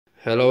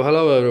Hello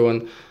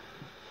everyone.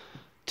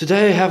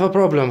 Today I have a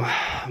problem.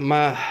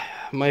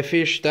 My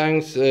fish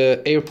tank's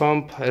air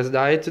pump has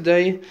died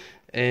today,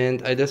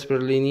 and I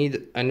desperately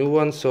need a new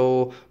one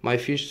so my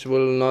fish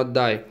will not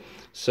die.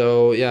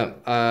 So yeah,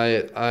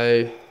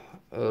 I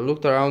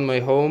looked around my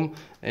home,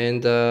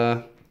 and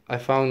I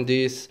found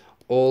this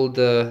old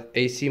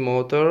AC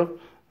motor.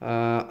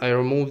 I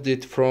removed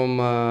it from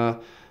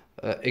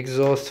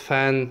exhaust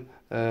fan,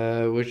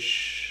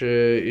 which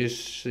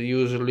is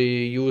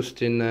usually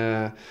used in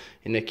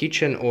a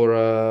kitchen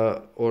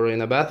or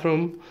in a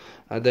bathroom.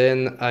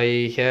 Then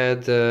I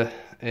had a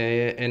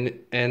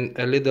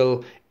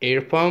little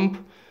air pump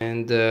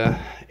and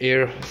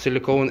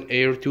silicone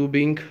air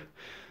tubing,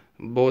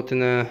 bought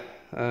in a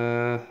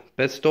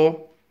pet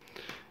store.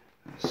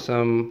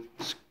 Some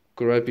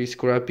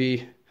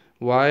scrappy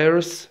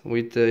wires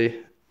with a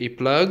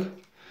plug.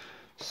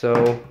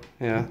 So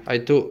yeah, I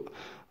took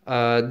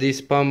this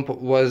pump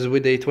was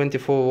with a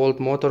 24-volt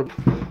motor.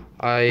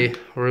 I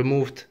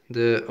removed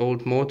the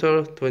old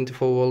motor,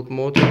 24-volt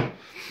motor,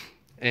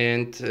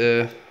 and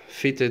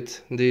fitted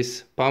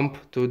this pump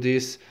to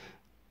this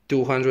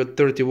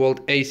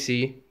 230-volt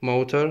AC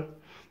motor,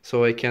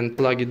 so I can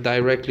plug it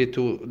directly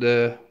to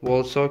the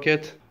wall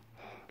socket.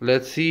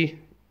 Let's see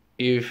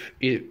if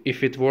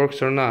it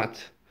works or not.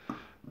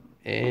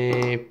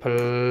 Pluggy.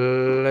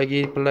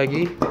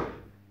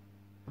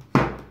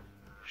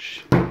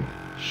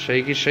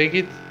 Shake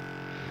it.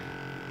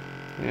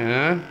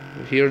 Yeah,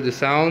 hear the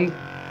sound.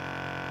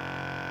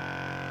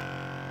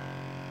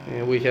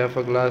 And we have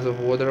a glass of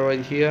water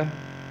right here.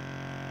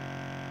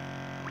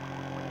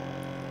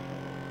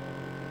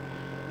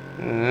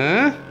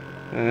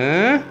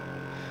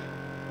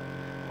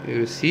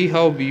 You see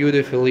how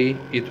beautifully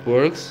it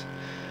works,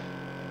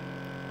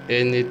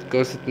 and it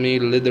costed me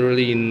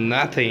literally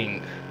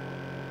nothing.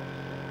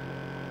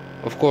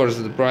 Of course,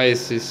 the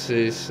price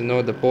is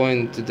not the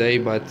point today,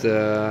 but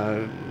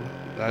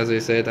as I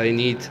said, I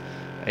need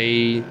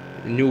a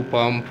new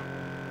pump.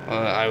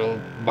 I will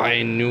buy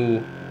a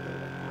new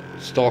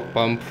stock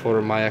pump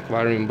for my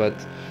aquarium, but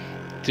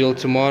till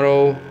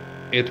tomorrow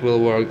it will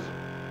work.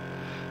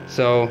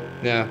 So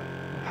yeah,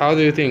 how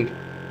do you think?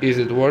 Is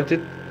it worth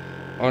it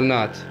or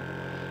not?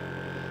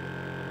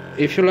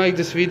 If you like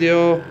this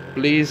video,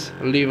 please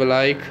leave a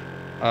like,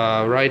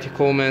 write a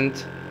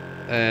comment,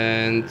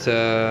 and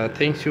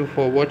thanks you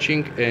for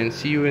watching, and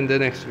see you in the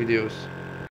next videos.